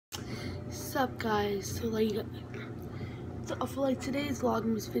What's up, guys? For today's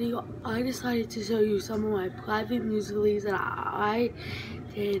Vlogmas video, I decided to show you some of my private musicals that I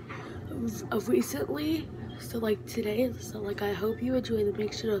did recently. Today, I hope you enjoy them.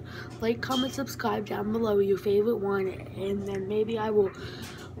 Make sure to like, comment, subscribe down below your favorite one, and then maybe I will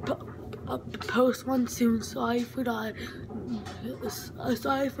post one soon. Sorry for not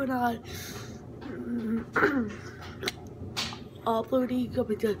uploading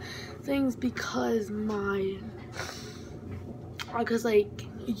the things because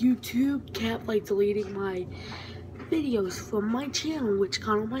YouTube kept deleting my videos from my channel, which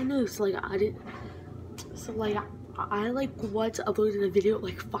got on my nerves. I once uploaded a video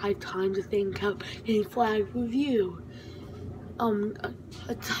 5 times. The thing kept getting flagged review.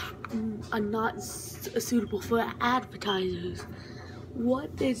 Not suitable for advertisers.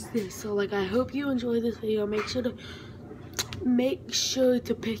 What is this? So I hope you enjoy this video. Make sure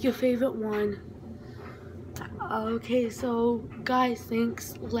to pick your favorite one. Okay, so guys,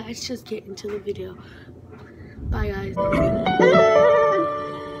 thanks. Let's just get into the video. Bye, guys.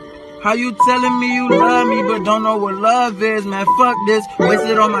 How you telling me you love me but don't know what love is? Man, fuck this.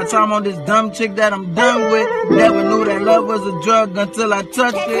 Wasted all my time on this dumb chick that I'm done with. Never knew that love was a drug until I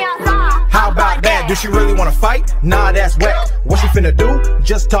touched it. How about that? Do she really wanna fight? Nah, that's whack. What she finna do?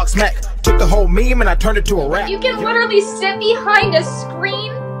 Just talk smack. Took the whole meme and I turned it to a rap. You can literally sit behind a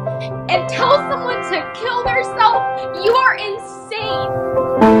screen and tell someone to kill themselves. You are insane.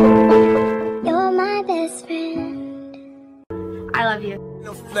 You're my best friend. I love you.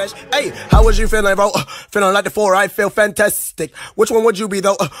 Flesh. Hey, how was you feeling, bro? Feeling like the 4, I feel fantastic. Which one would you be,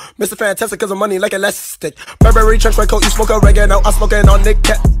 though? Mr. Fantastic, cause of money like elastic. Burberry, trench coat, you smoke oregano. I'm smoking on Nick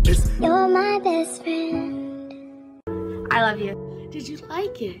Cat. You're my best friend. I love you. Did you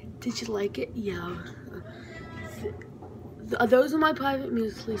like it? Did you like it? Yeah. Those are my private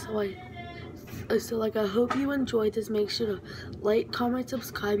musicals. So I hope you enjoyed this. Make sure to like, comment,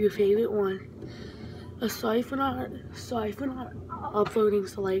 subscribe your favorite one. Sorry for not uploading.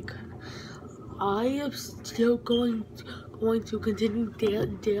 I am still going to continue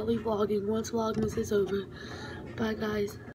daily vlogging once Vlogmas is over. Bye, guys.